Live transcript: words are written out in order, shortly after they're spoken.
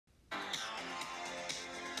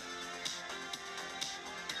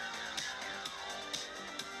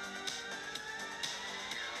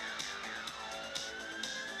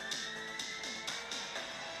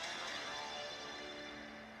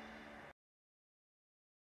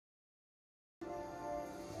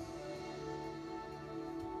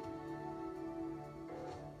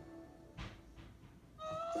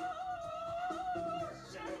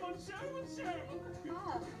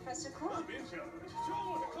Professor Clump. I'm in charge. Show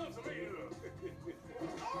them what the clumps are made of.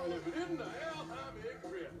 And if it isn't the Alzheimer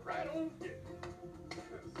express, right on it.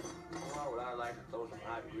 Why would I like to throw some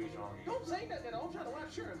hot grease on you? Don't say nothing. I'm trying to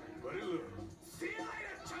watch Sherman. But it look. See you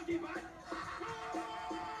later, chunky butt.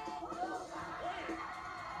 Hey.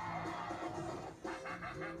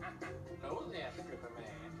 Hello there, stripper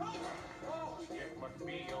man. Oh, it must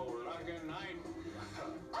be your lucky night.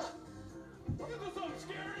 This is some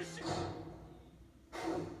scary shit.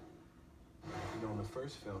 You know, in the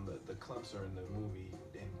first film, the clumps are in the movie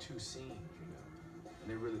in two scenes, you know. And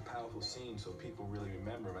they're really powerful scenes, so people really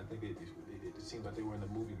remember them. I think it seems like they were in the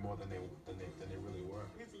movie more than they really were.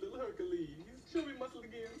 He's a little Hercules. Show me muscle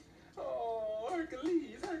again. Oh,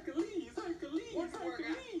 Hercules, Hercules, Hercules,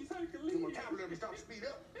 Hercules, Hercules. Come on, vocabulary, stop, speed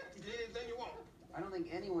up. You get anything you want. I don't think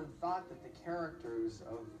anyone thought that the characters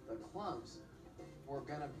of the clumps were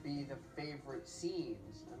going to be the favorite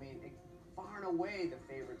scenes. I mean, far and away the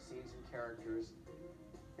favorite scenes and characters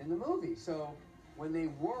in the movie. So when they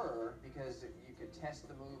were, because you could test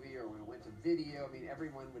the movie or when it went to video, I mean,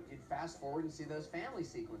 everyone would fast forward and see those family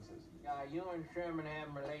sequences. You and Sherman have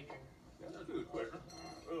a relation? That's a good question.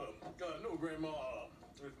 No, Grandma,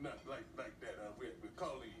 it's not like that. We're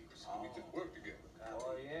colleagues. We just work together.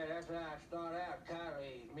 Oh, yeah, that's how I start out,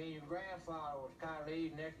 colleagues. Me and your grandfather was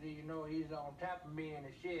colleagues. Next thing you know, he's on top of me in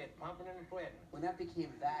the shed, pumping and sweating. When that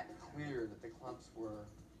became that clear that the clumps were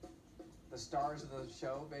the stars of the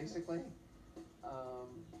show, basically,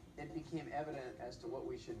 it became evident as to what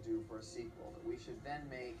we should do for a sequel. That we should then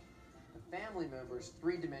make the family members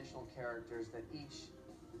three-dimensional characters, that each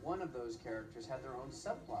one of those characters had their own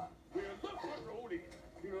subplot. Well, look what rolled in.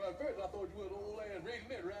 You know, at first I thought you was an old ass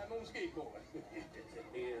raisin riding on a skateboard.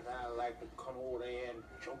 Yes, I like to come over there and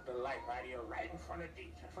choke the life out of you right in front of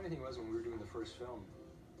teacher. The funny thing was, when we were doing the first film,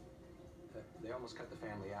 they almost cut the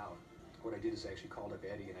family out. What I did is I actually called up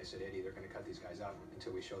Eddie and I said, Eddie, they're going to cut these guys out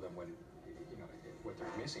until we show them what, you know, what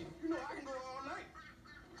they're missing. You know, I can go all night.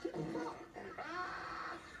 Keep it going.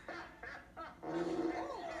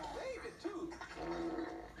 David, too.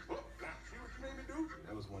 Oh, now, see what you made me do?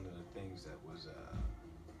 That was one of the things that was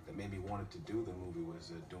that made me wanted to do the movie,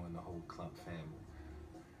 was doing the whole clump family.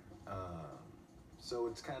 So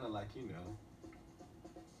it's kind of like, you know,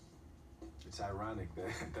 it's ironic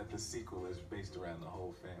that the sequel is based around the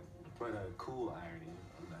whole family. But a cool irony.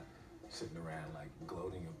 I'm not sitting around like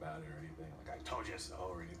gloating about it or anything. Like, I told you so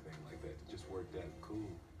or anything like that. It just worked out cool.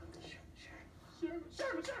 Sherman!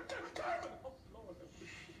 Oh, Lord.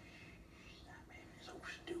 That man is so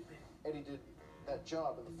stupid. Eddie did that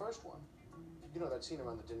job in the first one. You know, that scene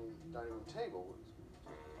around the dining room table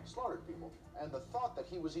was slaughtered people. And the thought that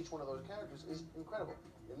he was each one of those characters is incredible.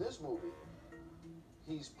 In this movie,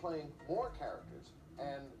 he's playing more characters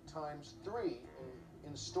and times 3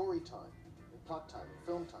 in story time, in plot time, in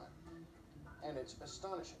film time. And it's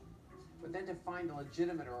astonishing. But then to find a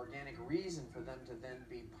legitimate or organic reason for them to then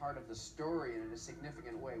be part of the story and in a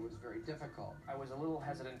significant way was very difficult. I was a little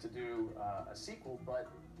hesitant to do a sequel,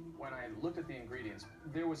 but when I looked at the ingredients,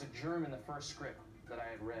 there was a germ in the first script that I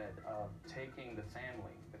had read of taking the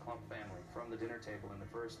family, the Clump family, from the dinner table in the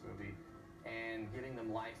first movie and giving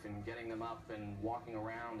them life and getting them up and walking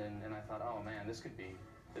around, and I thought, oh man, this could be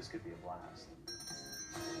a blast.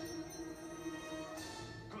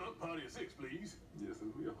 Clump party of 6, please. Yes,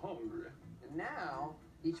 we're hungry. And now,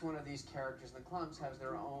 each one of these characters in the clumps has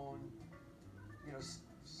their own, you know,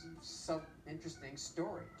 interesting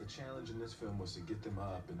story. The challenge in this film was to get them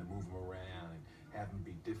up and to move them around and have them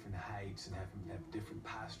be different heights and have them have different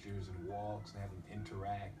postures and walks and have them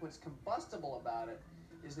interact. What's combustible about it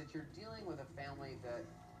is that you're dealing with a family that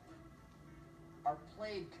are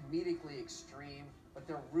played comedically extreme, but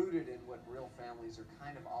they're rooted in what real families are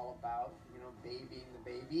kind of all about, you know, babying the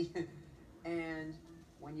baby. And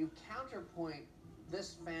when you counterpoint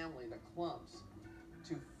this family, the Clumps,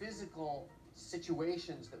 to physical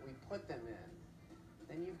situations that we put them in,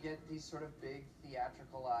 then you get these sort of big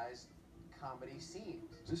theatricalized comedy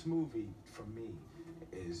scenes. This movie, for me,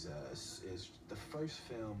 is the first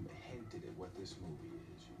film hinted at what this movie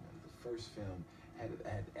is. You know, the first film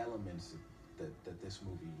had elements that this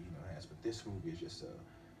movie, you know, has, but this movie is just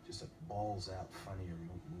a balls out funnier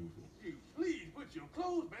movie. You please put your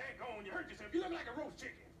clothes back on. You hurt yourself. You look like a roast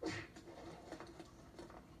chicken.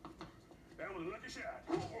 That was a lucky shot.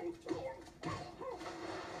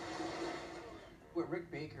 What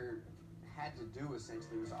Rick Baker had to do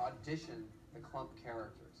essentially was audition the Clump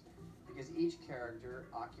characters, because each character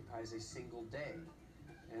occupies a single day,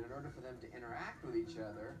 and in order for them to interact with each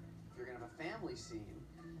other, if you're going to have a family scene,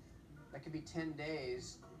 that could be 10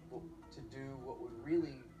 days to do what would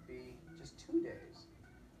really be just 2 days.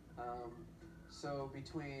 So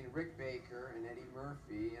between Rick Baker and Eddie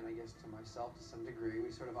Murphy, and I guess to myself to some degree, we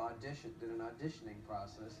sort of did an auditioning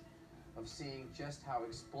process of seeing just how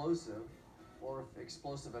explosive, or if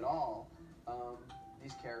explosive at all,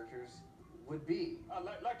 these characters would be. I'd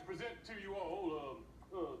like to present to you all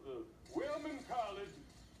the Wellman College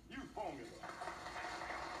Youth Formula.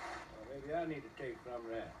 Maybe I need to take some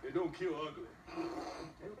of that. It don't kill ugly.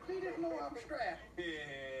 Clean it low, I'm strapped.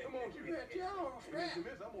 Yeah. Come on, you got your own strap. I'm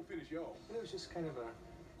gonna finish y'all. It was just kind of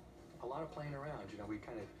a lot of playing around. You know, we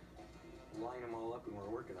kind of line them all up when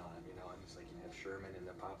we're working on them. You know, and it's like you have Sherman and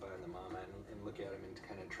the Papa and the Mama, and look at them and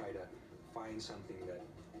kind of try to find something that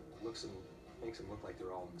makes them look like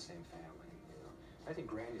they're all in the same family. You know, I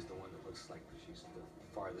think Granny's the one that looks like she's the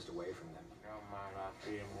farthest away from them. Don't mind, I'll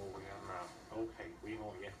see a movie. I'm out. Okay, we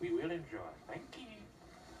will enjoy. Thank you.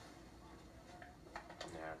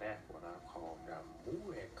 Now that's what I call the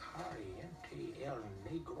Muy Caliente El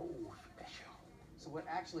Negro Special. So what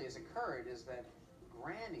actually has occurred is that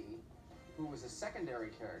Granny, who was a secondary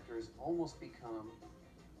character, has almost become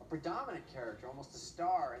a predominant character, almost a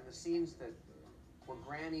star in the scenes where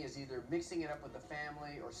Granny is either mixing it up with the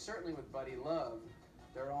family or certainly with Buddy Love.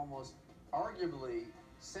 They're almost arguably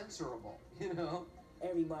censorable, you know?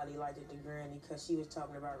 Everybody liked it to Granny because she was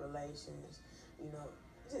talking about relations. You know,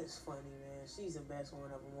 it's just funny, man. She's the best one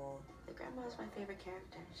of them all. The grandma's my favorite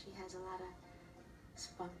character. She has a lot of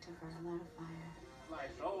spunk to her, a lot of fire.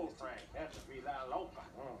 Like Soul Train, that's a Vila Loca.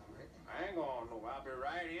 I ain't going nowhere. I'll be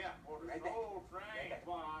right here for the Soul Train,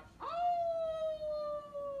 boss. Soul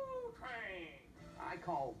Train. I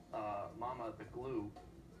call Mama the glue.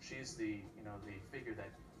 She's the figure that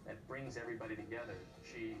brings everybody together.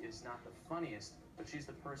 She is not the funniest, but she's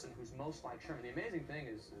the person who's most like Sherman. The amazing thing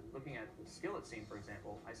is, looking at the skillet scene, for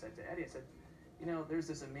example, I said to Eddie, I said, you know, there's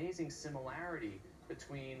this amazing similarity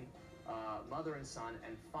between mother and son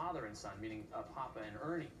and father and son, meaning Papa and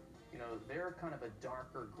Ernie. You know, they're kind of a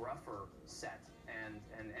darker, gruffer set. And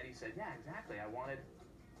Eddie said, yeah, exactly. I wanted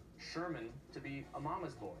Sherman to be a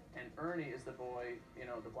mama's boy, and Ernie is the boy, you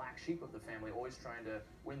know, the black sheep of the family, always trying to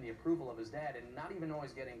win the approval of his dad and not even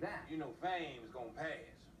always getting that. You know, fame is gonna pass.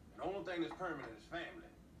 The only thing that's permanent is family.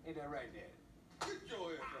 Ain't that right, Dad? Get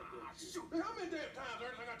your ass up there. Shoot. How many damn times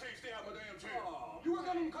everything I tell you stay out my damn chair? Oh, You work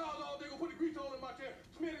on them cars all day, go put the grease all in my chair.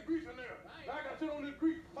 Smear the grease in there. Now I gotta sit on this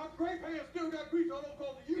grease. My gray pants still got grease all over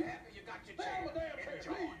because of you. You happy you got your Stay chair? on my damn chair,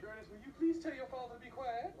 Enjoy. please. Ernest, will you please tell your father to be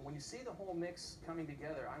quiet? When you see the whole mix coming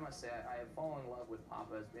together, I must say I have fallen in love with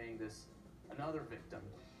Papa as being another victim,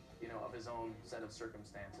 you know, of his own set of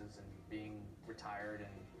circumstances, and being retired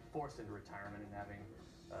and forced into retirement and having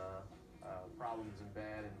problems in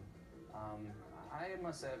bed. And I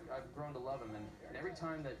must say I've grown to love him, and every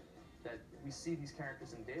time that we see these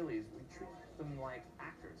characters in dailies, we treat them like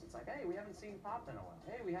actors. It's like, hey, we haven't seen Papa in a while.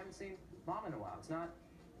 Hey, we haven't seen Mom in a while. It's not,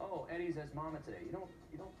 oh, Eddie's as Mama today. You don't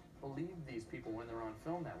believe these people when they're on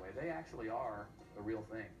film that way. They actually are the real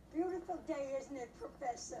thing. Beautiful day, isn't it,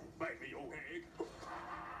 Professor? Bite me, old hag.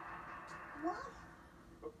 What?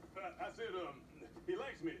 I said, he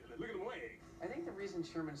likes me. Look at him wag. I think the reason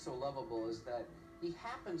Sherman's so lovable is that he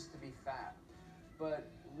happens to be fat, but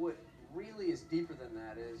what really is deeper than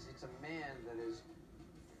that is it's a man that is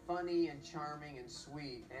funny and charming and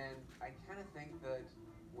sweet, and I kind of think that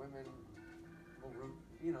women will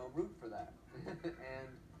root for that,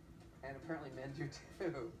 and apparently men do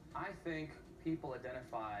too. I think people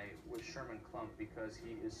identify with Sherman Clump because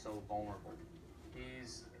he is so vulnerable.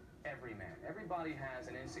 He's every man. Everybody has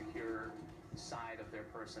an insecure side of their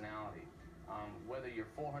personality. Whether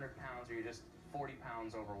you're 400 pounds or you're just 40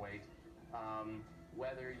 pounds overweight,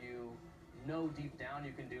 whether you know deep down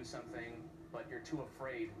you can do something, but you're too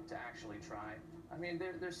afraid to actually try. I mean,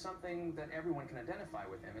 there's something that everyone can identify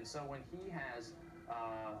with him. And so when he has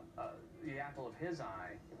the apple of his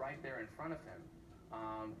eye right there in front of him,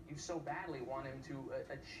 you so badly want him to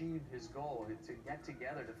achieve his goal, to get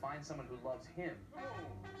together, to find someone who loves him.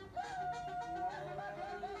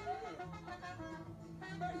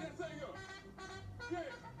 Back that thing up. Yeah.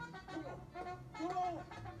 Come on. Come on.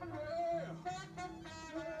 Yeah.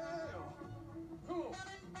 Come on.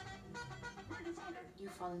 Make it funky. You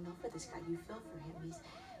fall in love with this guy. You feel for him.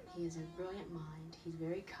 He has a brilliant mind. He's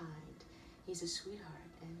very kind. He's a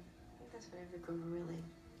sweetheart, and I think that's what every girl really,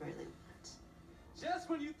 really wants. Just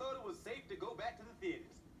when you thought it was safe to go back to the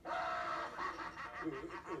theaters.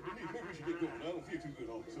 Denise, maybe we should get going. I don't feel too good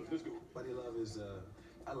all of a sudden. Let's go. Buddy Love is,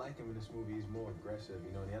 I like him in this movie. He's more aggressive.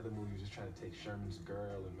 You know, in the other movie, he was just trying to take Sherman's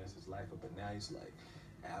girl and mess his life up. But now he's like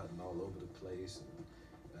out and all over the place, and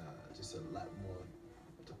just a lot more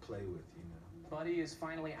to play with, you know. Buddy is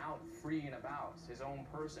finally out, free and about, his own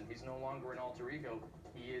person. He's no longer an alter ego.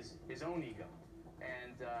 He is his own ego.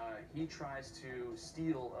 and he tries to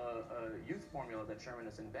steal a youth formula that Sherman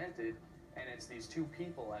has invented, and it's these two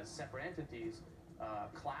people as separate entities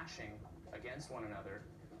clashing against one another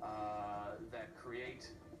that create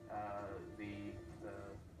the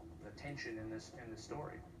tension in this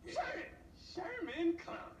story. Sherman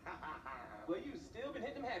Clump. Well, you still been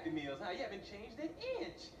hitting them Happy Meals, huh? You haven't changed an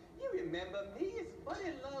inch. You remember me? It's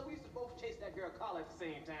Buddy Love. We used to both chase that girl Carla at the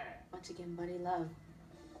same time. Once again, Buddy Love.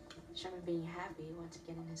 Sherman being happy once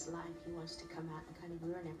again in his life, he wants to come out and kind of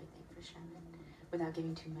ruin everything for Sherman without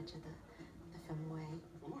giving too much of the film away.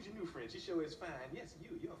 Well, who's your new friend? She sure is fine. Yes,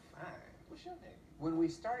 you're fine. What's your name? When we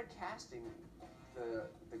started casting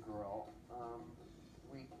the girl,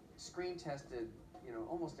 we screen tested, you know,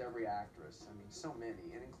 almost every actress. I mean, so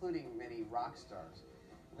many, and including many rock stars.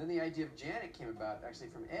 And then the idea of Janet came about, actually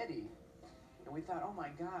from Eddie, and we thought, oh my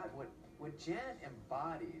God, what Janet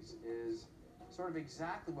embodies is sort of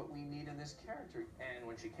exactly what we need in this character. And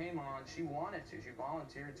when she came on, she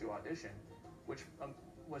volunteered to audition, which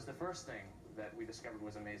was the first thing that we discovered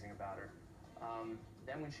was amazing about her.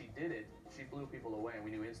 Then when she did it, she blew people away, and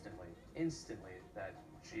we knew instantly that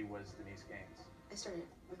she was Denise Gaines. I started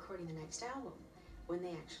recording the next album when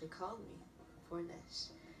they actually called me for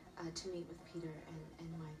this to meet with Peter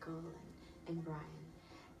and Michael and Brian.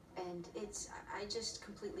 And I just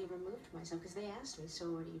completely removed myself because they asked me,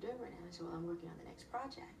 so what are you doing right now? I said, well, I'm working on the next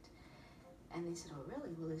project. And they said, oh,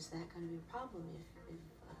 really? Well, is that going to be a problem if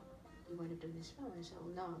you wind up doing this film? And I said,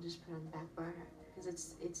 well, no, I'll just put it on the back burner because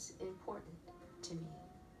it's important to me.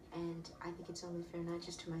 And I think it's only fair, not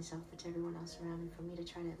just to myself, but to everyone else around me, for me to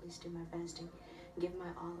try to at least do my best and give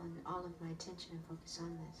my all and all of my attention and focus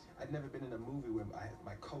on this. I'd never been in a movie where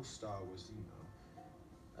my co-star was, you know,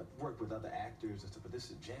 I've worked with other actors and stuff, but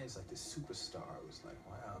Janet's like this superstar. It was like,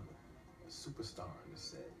 wow, I'm a superstar on the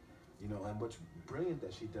set. You know, and what's brilliant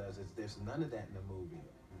that she does is there's none of that in the movie.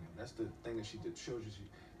 You know, that's the thing that she did, shows you,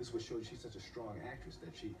 this is what shows you she's such a strong actress,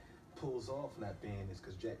 that she pulls off not being this,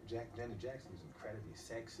 because Janet Jackson is incredibly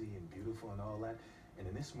sexy and beautiful and all that. And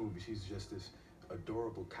in this movie, she's just this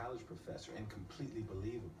adorable college professor and completely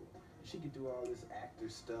believable. She could do all this actor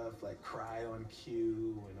stuff, like cry on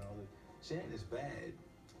cue and all that. Janet is bad.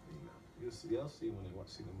 You know, you'll see when they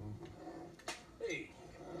see the movie. Hey.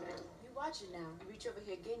 You watch it now. You reach over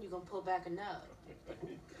here again, you're gonna pull back a nub.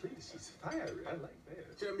 Please, she's fiery. I like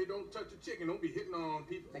that. Tell me, don't touch the chicken. Don't be hitting on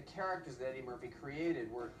people. The characters that Eddie Murphy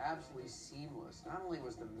created were absolutely seamless. Not only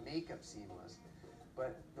was the makeup seamless,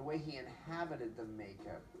 but the way he inhabited the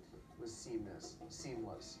makeup was seamless.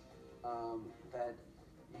 That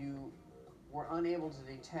you were unable to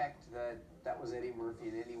detect that was Eddie Murphy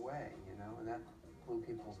in any way, you know, and that blew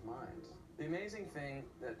people's minds. The amazing thing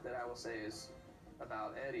that I will say is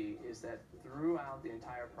about Eddie is that throughout the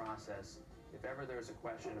entire process, if ever there's a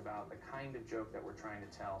question about the kind of joke that we're trying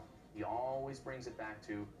to tell, he always brings it back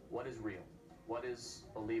to what is real, what is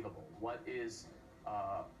believable, what is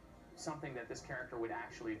something that this character would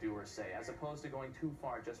actually do or say, as opposed to going too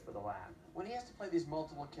far just for the laugh. When he has to play these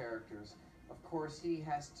multiple characters, of course he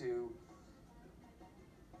has to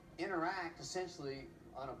interact essentially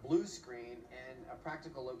on a blue screen and a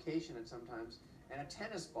practical location and sometimes, and a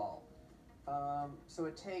tennis ball. So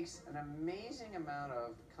it takes an amazing amount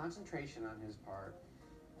of concentration on his part,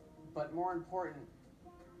 but more important,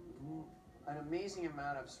 an amazing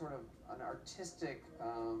amount of sort of an artistic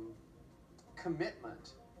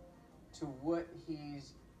commitment to what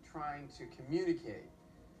he's trying to communicate,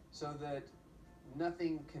 so that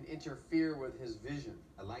nothing can interfere with his vision.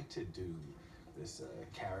 I like to do this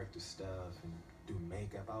character stuff and do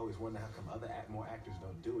makeup. I always wonder how come more actors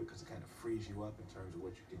don't do it, because it kind of frees you up in terms of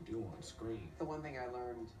what you can do on screen. The one thing I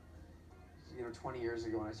learned, 20 years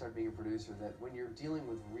ago when I started being a producer, that when you're dealing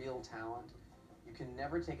with real talent, you can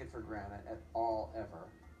never take it for granted at all, ever,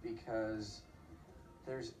 because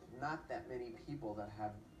there's not that many people that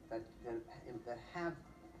have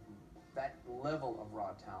that level of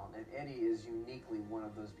raw talent, and Eddie is uniquely one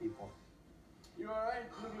of those people. You all right?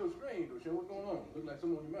 You look a little strange, though, Sean. What's going on? Look like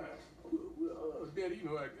something on your mind. Well, Daddy,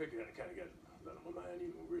 I kind of got a lot on my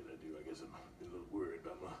mind, really I do. I guess I'm a little worried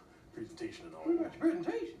about my presentation and all. What about your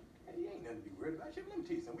presentation? Hey, you ain't nothing to be worried about. Let me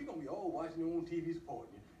tell you something. We're going to be all watching you on TV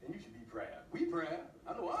supporting you, and you should be proud. We proud.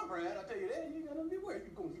 I know I'm proud. I tell you that. You ain't got nothing to be worried.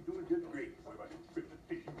 You're going to keep doing just great. What about your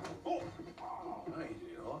presentation? Oh, I ain't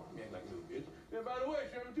that hard. You ain't like a little bitch. And by the way,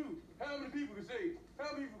 Sherman, too, how many people can say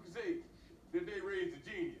that they raised a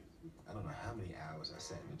genius? I don't know how many hours I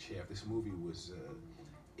sat in the chair. If this movie was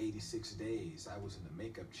 86 days, I was in the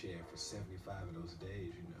makeup chair for 75 of those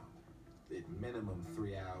days, At minimum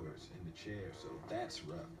 3 hours in the chair, so that's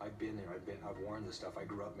rough. I've been there. I've worn the stuff. I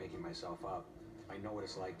grew up making myself up. I know what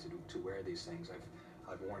it's like to wear these things.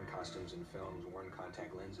 I've worn costumes in films, worn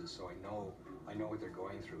contact lenses, so I know what they're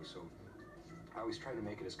going through. So I always try to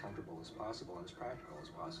make it as comfortable as possible and as practical as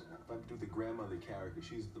possible. If I do the grandmother character,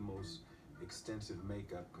 she's the most extensive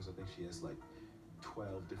makeup because I think she has like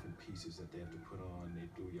 12 different pieces that they have to put on. They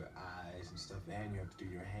do your eyes and stuff, and you have to do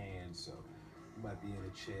your hands. So you might be in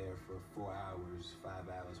a chair for 4 hours, 5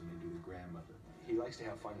 hours when they do the grandmother. He likes to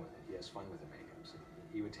have fun with it. He has fun with the makeup. So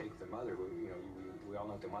he would take the mother, who, you know, we all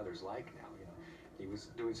know what the mother's like now, you know. He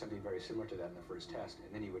was doing something very similar to that in the first test,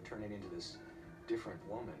 and then he would turn it into this different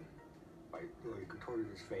woman by, you know, he contorted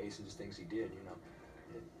his face and just things he did, you know.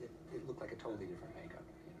 It looked like a totally different makeup.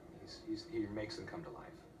 You know, he makes them come to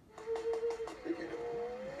life. Look at him.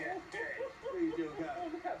 What are you doing, guys? Oh,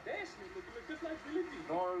 look how dashing he look. He look just like Billy D.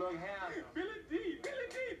 Gonna look handsome. Billy D. Billy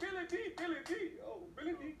D. Billy D. Billy D. Oh,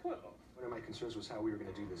 Billy D. Clumps. One of my concerns was how we were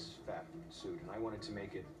going to do this fat suit, and I wanted to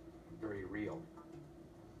make it very real.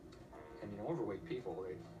 And, you know, overweight people,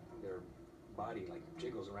 their body like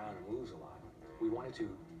jiggles around and moves a lot. We wanted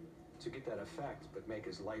to get that effect, but make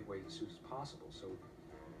as lightweight a suit as possible. So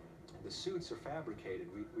the suits are fabricated.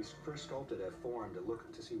 We first sculpted a form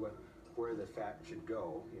to see where the fat should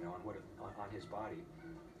go, you know, on his body.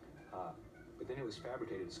 But then it was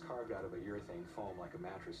fabricated. It's carved out of a urethane foam, like a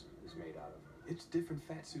mattress is made out of. It's different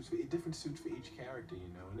suits for each character,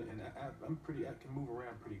 you know, and I can move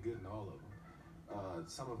around pretty good in all of them.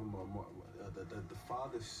 Some of them are more, the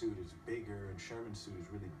father's suit is bigger and Sherman's suit is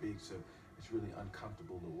really big, so it's really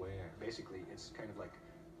uncomfortable to wear. Basically, it's kind of like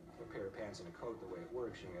a pair of pants and a coat the way it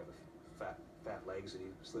works. You have fat legs that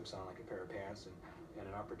he slips on like a pair of pants, and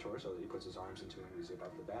an upper torso that he puts his arms into, and we zip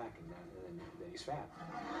up the back, and then he's fat.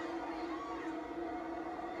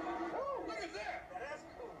 Oh, look at that! That's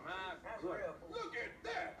cool. That's Look, real. look at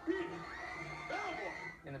that! Cowboy!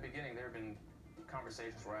 In the beginning, there have been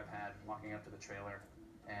conversations where I've had walking up to the trailer,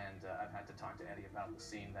 and I've had to talk to Eddie about the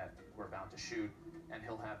scene that we're about to shoot, and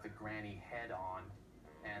he'll have the granny head on,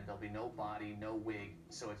 and there'll be no body, no wig,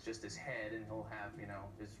 so it's just his head, and he'll have, you know,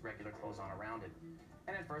 his regular clothes on around it.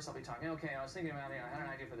 And at first I'll be talking, okay, I was thinking about, you know, I had an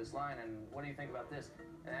idea for this line, and what do you think about this?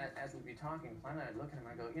 And as we'd be talking, finally I'd look at him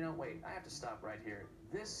and I go, you know, wait, I have to stop right here.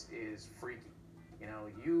 This is freaky. You know,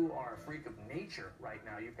 you are a freak of nature right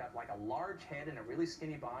now. You've got like a large head and a really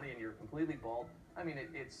skinny body, and you're completely bald. I mean,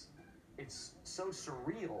 it's so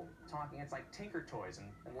surreal talking. It's like Tinker Toys, and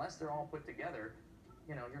unless they're all put together,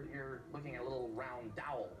 you know, you're looking at a little round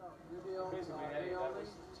dowel. Basically, Eddie, that was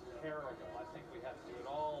terrible. I think we have to do it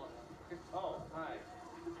all. Oh, hi.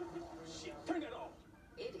 Shit, turn it off!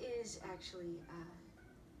 It is actually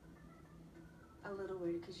a little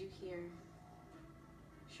weird because you hear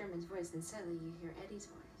Sherman's voice and suddenly you hear Eddie's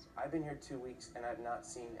voice. I've been here 2 weeks and I've not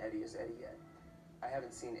seen Eddie as Eddie yet. I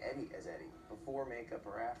haven't seen Eddie as Eddie, before makeup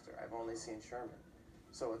or after. I've only seen Sherman.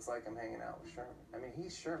 So it's like I'm hanging out with Sherman. I mean,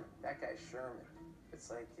 he's Sherman. That guy's Sherman.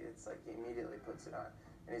 It's like he immediately puts it on.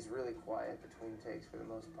 And he's really quiet between takes for the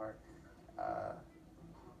most part.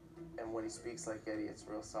 And when he speaks like Eddie, it's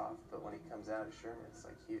real soft. But when he comes out as Sherman, it's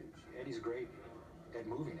like huge. Eddie's great at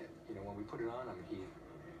moving it. You know, when we put it on him, he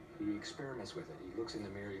experiments with it. He looks in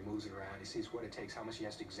the mirror, he moves it around, he sees what it takes, how much he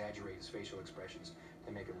has to exaggerate his facial expressions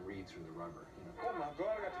to make him read through the rubber. You know? Oh my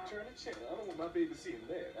God, I got to turn the channel. I don't want my baby to see him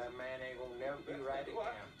there. That man ain't gonna never be right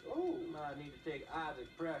again. Oh. I need to take Isaac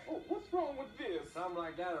pressure. Oh, what's wrong with this? Something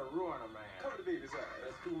like that'll ruin a man. Cover the baby's eyes.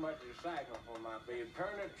 That's too much excitement for my baby.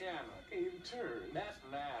 Turn the channel. I can't even turn. That's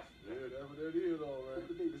nasty. Yeah, that's what that is, all right.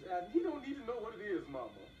 Cover the baby's eyes. He don't need to know what it is,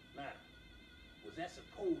 Mama. Now, was that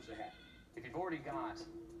supposed to happen? If you've already got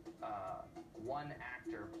one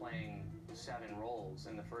actor playing 7 roles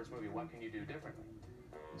in the first movie, what can you do differently?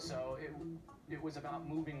 So it was about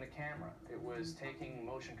moving the camera. It was taking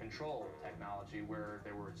motion control technology where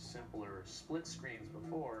there were simpler split screens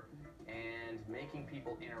before and making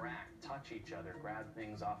people interact, touch each other, grab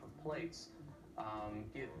things off of plates,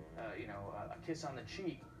 give you know, a kiss on the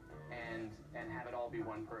cheek, and have it all be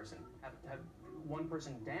one person. Have one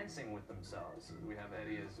person dancing with themselves. We have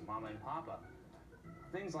Eddie as Mama and Papa.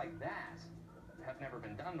 Things like that have never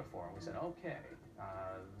been done before. And we said, okay,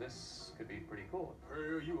 this could be pretty cool.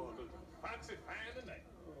 Girl, you are looking foxy fine tonight.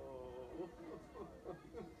 Oh.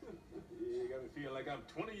 Yeah, got me feeling like I'm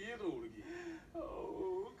 20 years old again.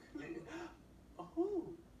 Oh, Cletus. Oh,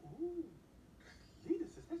 ooh.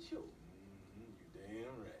 Cletus, is that you? You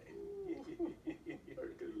damn right.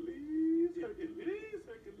 Hercules.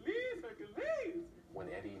 When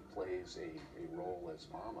Eddie plays a role as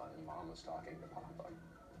Mama and Mama's talking to Papa,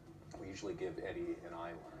 we usually give Eddie an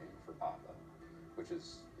eye line for Papa, which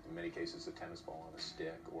is in many cases a tennis ball on a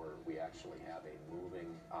stick, or we actually have a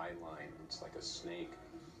moving eye line. It's like a snake,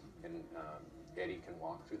 and Eddie can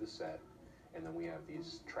walk through the set, and then we have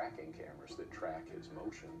these tracking cameras that track his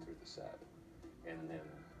motion through the set. And then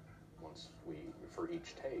for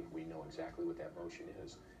each take, we know exactly what that motion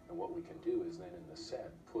is. And what we can do is then in the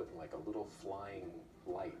set, put like a little flying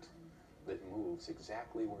light that moves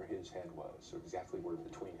exactly where his head was, or exactly where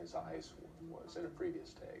between his eyes was in a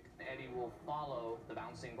previous take. Eddie will follow the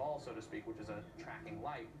bouncing ball, so to speak, which is a tracking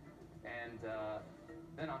light. And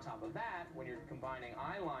then on top of that, when you're combining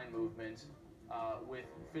eye line movement with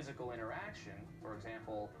physical interaction, for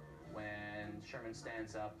example, when Sherman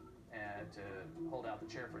stands up to hold out the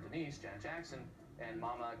chair for Denise, Janet Jackson, and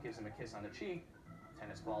Mama gives him a kiss on the cheek,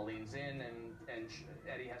 tennis ball leans in, and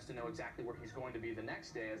Eddie has to know exactly where he's going to be the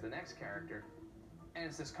next day as the next character. And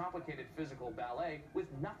it's this complicated physical ballet with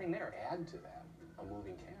nothing there. Add to that a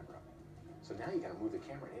moving camera. So now you got to move the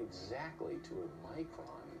camera exactly to a micron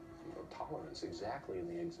tolerance, exactly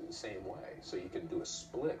in the same way. So you can do a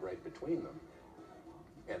split right between them,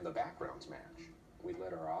 and the backgrounds match. We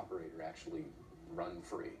let our operator actually run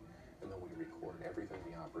free, and then we record everything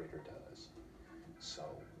the operator does. So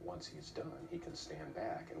once he's done, he can stand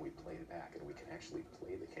back, and we play it back, and we can actually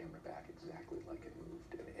play the camera back exactly like it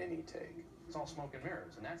moved in any take. It's all smoke and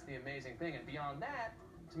mirrors, and that's the amazing thing. And beyond that,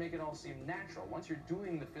 to make it all seem natural, once you're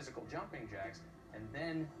doing the physical jumping jacks and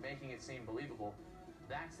then making it seem believable,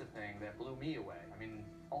 that's the thing that blew me away. I mean,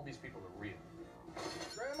 all these people are real.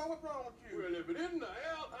 Grandma, what's wrong with you? Well, if it isn't the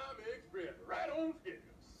Alzheimer Express, right on schedule.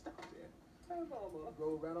 Stop it. How's almost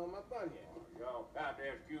drove right on my bunny. Y'all got to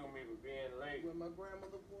excuse me for being late. With my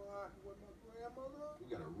grandmother, boy. With my grandmother.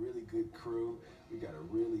 We got a really good crew. We got a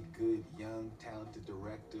really good, young, talented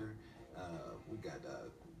director. We got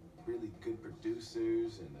really good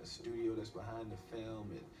producers and a studio that's behind the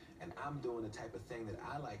film. And I'm doing the type of thing that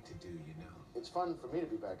I like to do, you know. It's fun for me to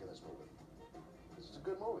be back in this movie. This is a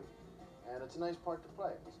good movie. And it's a nice part to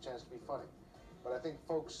play. It's a chance to be funny. But I think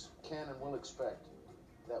folks can and will expect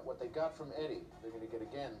that what they got from Eddie, they're going to get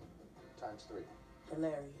again ×3.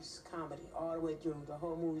 Hilarious comedy all the way through. The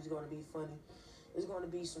whole movie's going to be funny. There's going to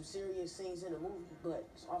be some serious scenes in the movie, but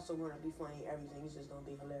it's also going to be funny. Everything's just going to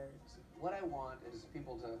be hilarious. What I want is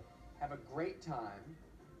people to have a great time,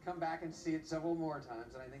 come back and see it several more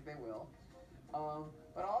times, and I think they will.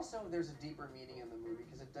 But also there's a deeper meaning in the movie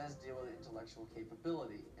because it does deal with intellectual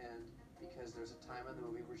capability, and because there's a time in the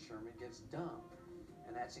movie where Sherman gets dumb,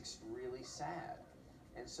 and that's really sad.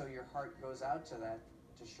 And so your heart goes out to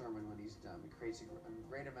Sherman when he's dumb. It creates a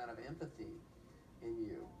great amount of empathy in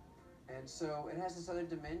you. And so it has this other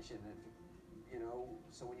dimension, and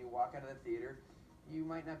so when you walk out of the theater, you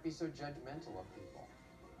might not be so judgmental of people.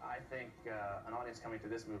 I think an audience coming to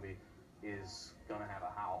this movie is going to have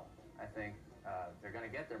a howl. I think they're going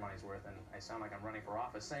to get their money's worth, and I sound like I'm running for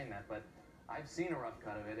office saying that, but I've seen a rough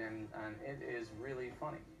cut of it, and it is really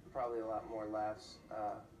funny. Probably a lot more laughs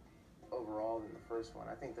overall than the first one.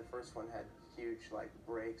 I think the first one had huge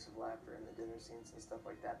breaks of laughter in the dinner scenes and stuff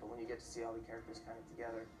like that, but when you get to see all the characters kind of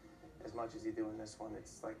together, as much as you do in this one,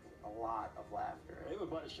 it's like a lot of laughter.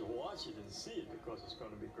 Everybody should watch it and see it because it's going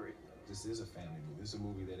to be great. This is a family movie. This is a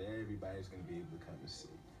movie that everybody's going to be able to come and see.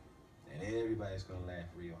 And everybody's going to laugh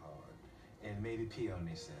real hard. And maybe pee on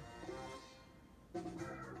themselves.